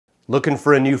Looking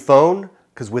for a new phone?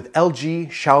 Because with LG,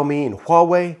 Xiaomi, and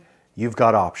Huawei, you've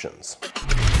got options.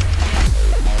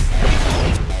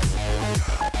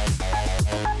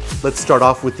 Let's start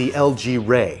off with the LG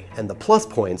Ray, and the plus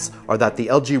points are that the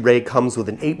LG Ray comes with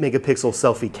an 8-megapixel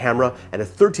selfie camera and a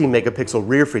 13-megapixel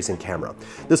rear-facing camera.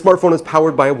 The smartphone is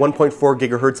powered by a 1.4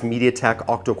 GHz MediaTek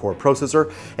octa-core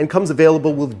processor and comes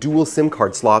available with dual SIM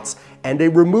card slots and a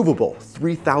removable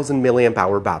 3000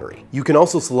 mAh battery. You can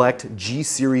also select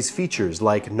G-series features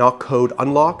like knock code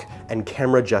unlock and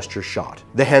camera gesture shot.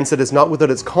 The handset is not without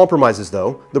its compromises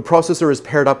though. The processor is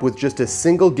paired up with just a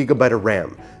single gigabyte of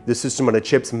RAM. The system on a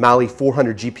chip's Mali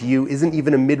 400 GPU isn't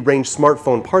even a mid-range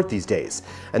smartphone part these days,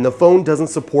 and the phone doesn't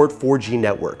support 4G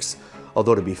networks.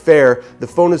 Although to be fair, the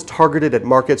phone is targeted at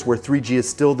markets where 3G is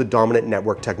still the dominant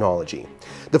network technology.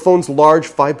 The phone's large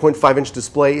 5.5-inch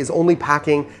display is only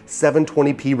packing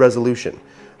 720p resolution,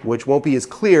 which won't be as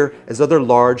clear as other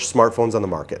large smartphones on the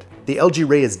market. The LG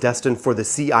Ray is destined for the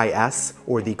CIS,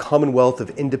 or the Commonwealth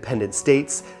of Independent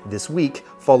States, this week,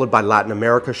 followed by Latin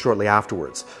America shortly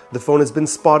afterwards. The phone has been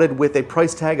spotted with a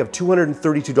price tag of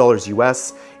 $232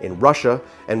 US in Russia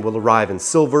and will arrive in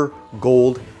silver,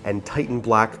 gold, and Titan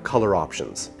black color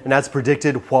options. And as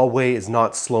predicted, Huawei is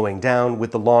not slowing down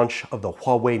with the launch of the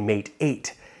Huawei Mate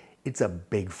 8. It's a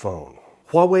big phone.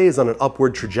 Huawei is on an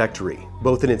upward trajectory,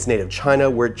 both in its native China,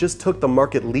 where it just took the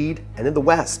market lead, and in the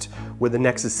West, where the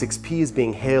Nexus 6P is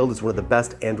being hailed as one of the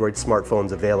best Android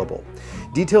smartphones available.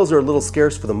 Details are a little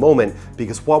scarce for the moment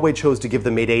because Huawei chose to give the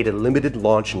Mate 8 a limited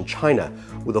launch in China,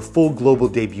 with a full global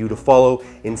debut to follow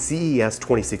in CES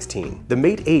 2016. The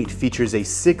Mate 8 features a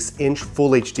 6-inch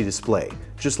Full HD display,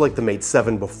 just like the Mate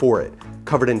 7 before it,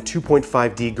 covered in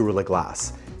 2.5D Gorilla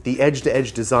Glass. The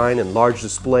edge-to-edge design and large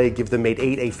display give the Mate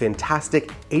 8 a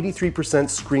fantastic 83%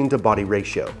 screen-to-body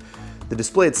ratio. The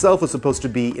display itself is supposed to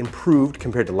be improved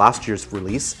compared to last year's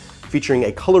release, featuring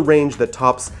a color range that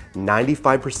tops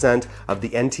 95% of the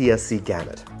NTSC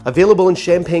gamut. Available in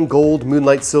champagne gold,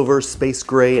 moonlight silver, space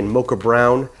gray, and mocha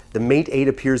brown, the Mate 8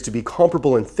 appears to be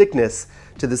comparable in thickness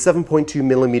to the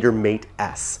 7.2mm Mate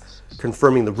S.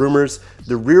 Confirming the rumors,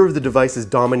 the rear of the device is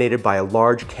dominated by a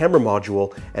large camera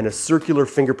module and a circular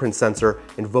fingerprint sensor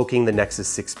invoking the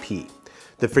Nexus 6P.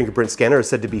 The fingerprint scanner is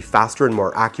said to be faster and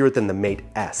more accurate than the Mate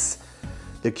S.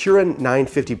 The Kirin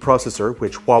 950 processor,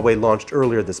 which Huawei launched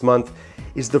earlier this month,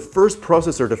 is the first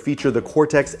processor to feature the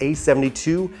Cortex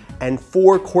A72 and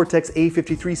 4 Cortex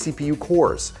A53 CPU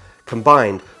cores,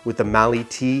 combined with the Mali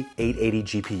T880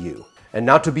 GPU. And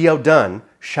not to be outdone,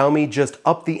 Xiaomi just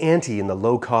upped the ante in the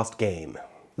low-cost game.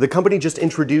 The company just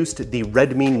introduced the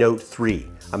Redmi Note 3,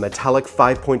 a metallic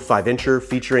 5.5-incher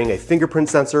featuring a fingerprint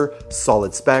sensor,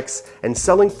 solid specs, and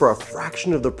selling for a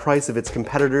fraction of the price of its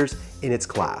competitors in its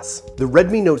class. The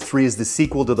Redmi Note 3 is the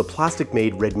sequel to the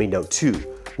plastic-made Redmi Note 2,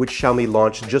 which Xiaomi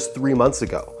launched just 3 months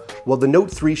ago. While the Note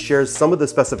 3 shares some of the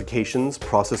specifications,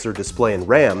 processor, display, and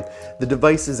RAM, the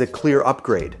device is a clear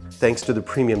upgrade, thanks to the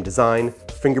premium design,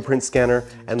 fingerprint scanner,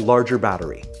 and larger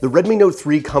battery. The Redmi Note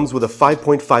 3 comes with a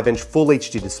 5.5-inch Full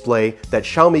HD display that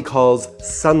Xiaomi calls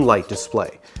Sunlight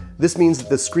Display. This means that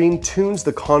the screen tunes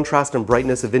the contrast and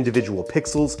brightness of individual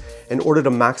pixels in order to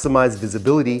maximize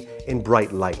visibility in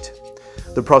bright light.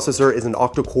 The processor is an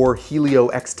octa-core Helio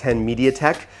X10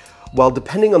 MediaTek, while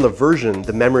depending on the version,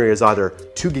 the memory is either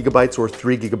 2GB or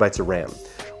 3GB of RAM,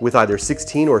 with either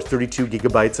 16 or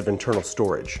 32GB of internal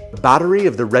storage. The battery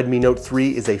of the Redmi Note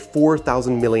 3 is a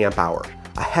 4000 mAh,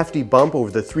 a hefty bump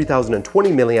over the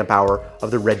 3020 mAh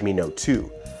of the Redmi Note 2.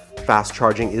 Fast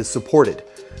charging is supported.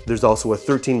 There's also a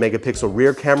 13-megapixel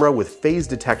rear camera with phase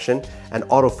detection and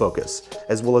autofocus,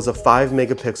 as well as a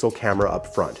 5-megapixel camera up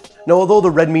front. Now, although the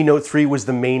Redmi Note 3 was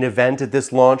the main event at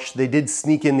this launch, they did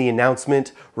sneak in the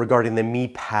announcement regarding the Mi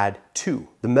Pad 2.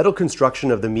 The metal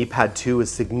construction of the Mi Pad 2 is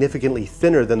significantly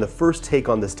thinner than the first take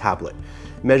on this tablet.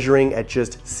 Measuring at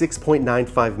just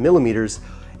 6.95 millimeters,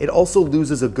 it also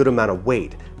loses a good amount of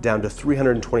weight, down to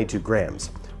 322 grams.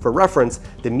 For reference,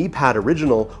 the Mi Pad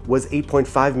original was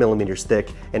 8.5 millimeters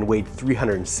thick and weighed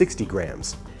 360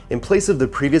 grams. In place of the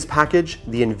previous package,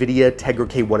 the NVIDIA Tegra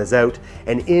K1 is out,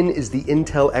 and in is the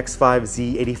Intel X5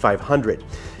 Z8500.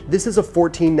 This is a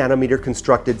 14nm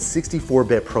constructed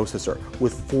 64-bit processor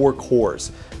with 4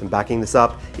 cores, and backing this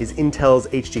up is Intel's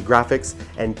HD graphics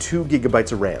and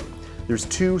 2GB of RAM. There's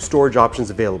 2 storage options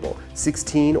available,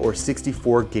 16 or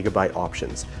 64GB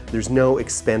options. There's no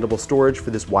expandable storage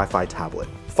for this Wi-Fi tablet.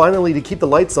 Finally, to keep the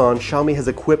lights on, Xiaomi has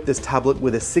equipped this tablet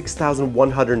with a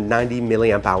 6190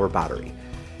 mAh battery.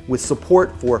 With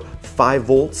support for 5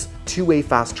 volts, 2-way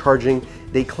fast charging,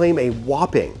 they claim a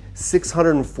whopping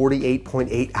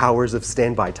 648.8 hours of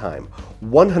standby time,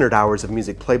 100 hours of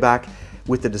music playback,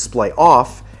 with the display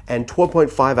off and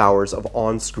 12.5 hours of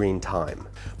on-screen time.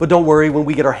 But don't worry, when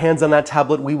we get our hands on that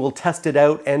tablet, we will test it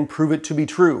out and prove it to be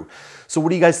true. So what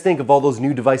do you guys think of all those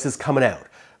new devices coming out?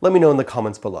 Let me know in the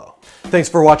comments below. Thanks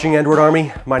for watching, Android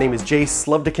Army. My name is Jayce.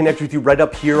 Love to connect with you right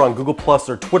up here on Google Plus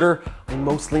or Twitter. I'm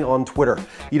mostly on Twitter.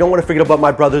 You don't want to forget about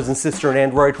my brothers and sister in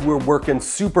Android who are working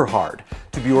super hard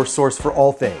to be your source for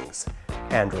all things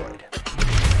Android.